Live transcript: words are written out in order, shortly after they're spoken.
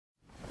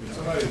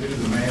Somebody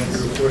do the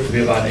math real quick. It'd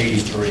be about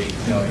 83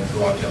 million for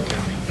Rockdale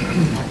County.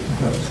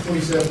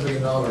 $27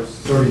 million,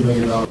 $30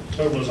 million.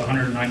 Total is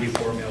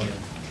 194 million.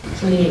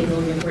 28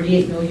 million,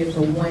 48 million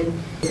for one,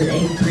 is an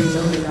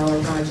 $83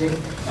 million project.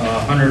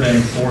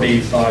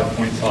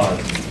 145.5.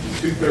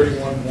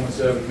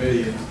 231.7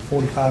 million.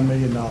 $45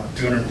 million.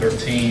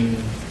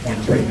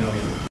 213.3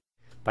 million.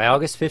 By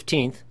August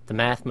 15th, the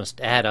math must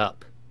add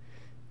up.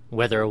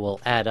 Whether it will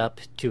add up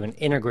to an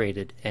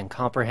integrated and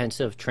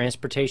comprehensive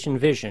transportation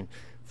vision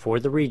for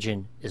the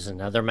region is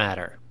another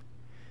matter.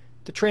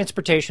 The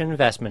Transportation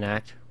Investment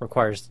Act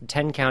requires the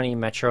 10-county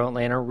Metro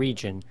Atlanta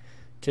region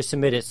to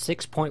submit its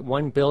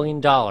 $6.1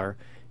 billion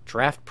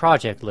draft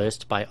project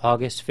list by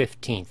August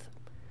 15th.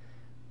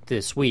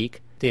 This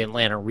week, the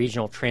Atlanta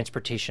Regional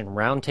Transportation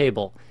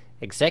Roundtable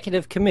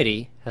Executive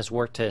Committee has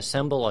worked to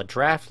assemble a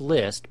draft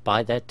list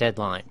by that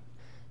deadline.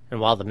 And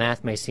while the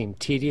math may seem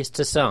tedious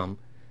to some,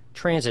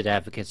 transit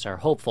advocates are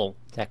hopeful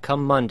that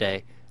come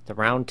Monday, the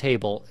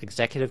Roundtable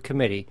Executive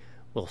Committee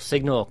will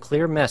signal a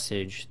clear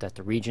message that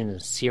the region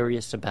is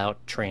serious about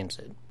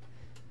transit.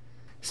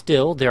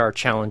 Still, there are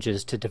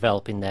challenges to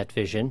developing that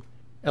vision.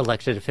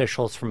 Elected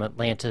officials from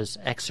Atlanta's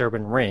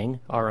ex-urban ring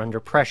are under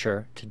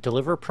pressure to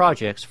deliver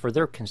projects for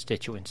their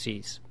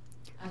constituencies.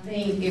 I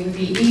think it would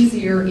be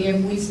easier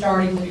if we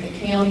started with the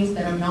counties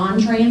that are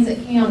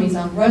non-transit counties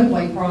on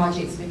roadway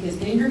projects, because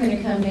then you're going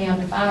to come down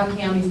to 5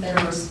 counties that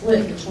are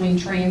split between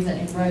transit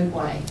and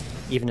roadway.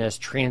 Even as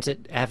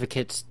transit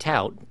advocates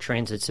tout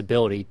transit's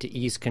ability to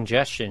ease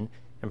congestion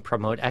and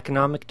promote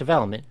economic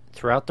development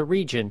throughout the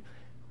region,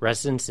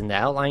 residents in the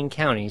outlying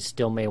counties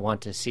still may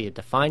want to see a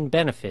defined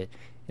benefit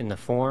in the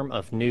form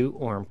of new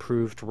or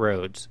improved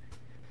roads.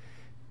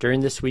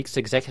 During this week's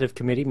Executive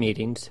Committee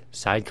meetings,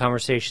 side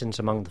conversations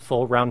among the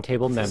full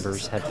Roundtable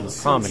members have been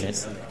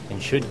prominent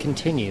and should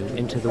continue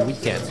into the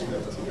weekend.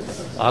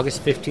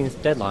 August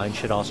 15th deadline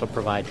should also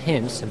provide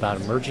hints about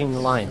emerging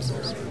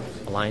alliances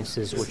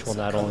which will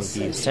not only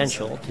be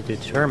essential to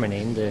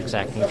determining the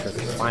exact nature of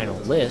the final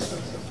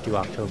list due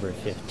October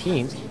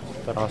 15th,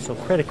 but also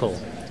critical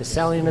to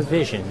selling a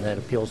vision that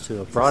appeals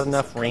to a broad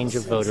enough range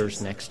of voters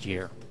next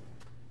year.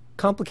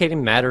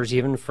 Complicating matters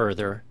even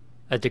further,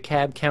 a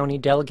DeKalb County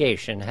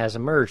delegation has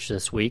emerged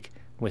this week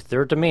with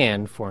their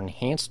demand for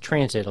enhanced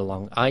transit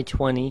along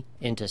I-20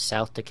 into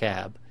South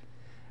DeKalb.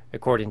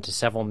 According to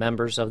several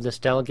members of this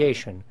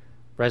delegation,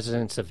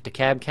 residents of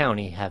DeKalb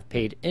County have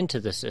paid into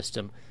the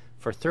system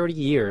for 30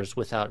 years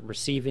without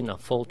receiving a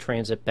full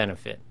transit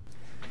benefit.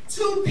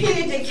 Two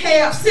penny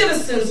DeKalb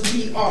citizens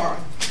we are.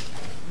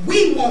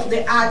 We want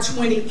the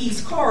I-20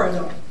 East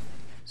Corridor.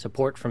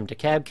 Support from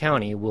DeKalb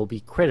County will be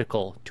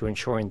critical to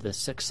ensuring the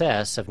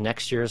success of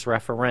next year's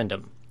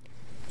referendum.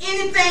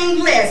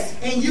 Anything less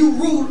and you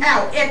rule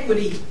out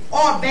equity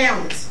or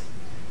balance.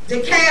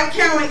 DeKalb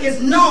County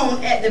is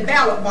known at the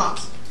ballot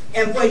box,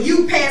 and for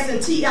you passing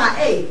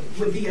TIA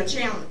would be a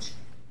challenge.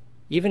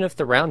 Even if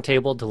the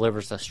Roundtable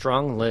delivers a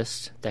strong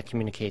list that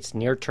communicates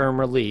near-term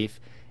relief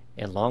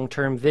and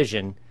long-term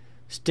vision,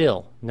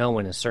 still no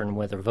one is certain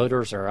whether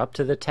voters are up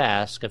to the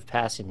task of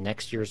passing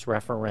next year's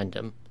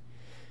referendum.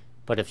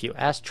 But if you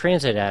ask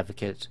transit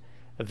advocates,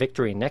 a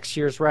victory in next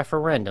year's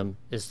referendum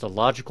is the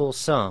logical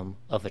sum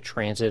of a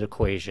transit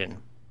equation.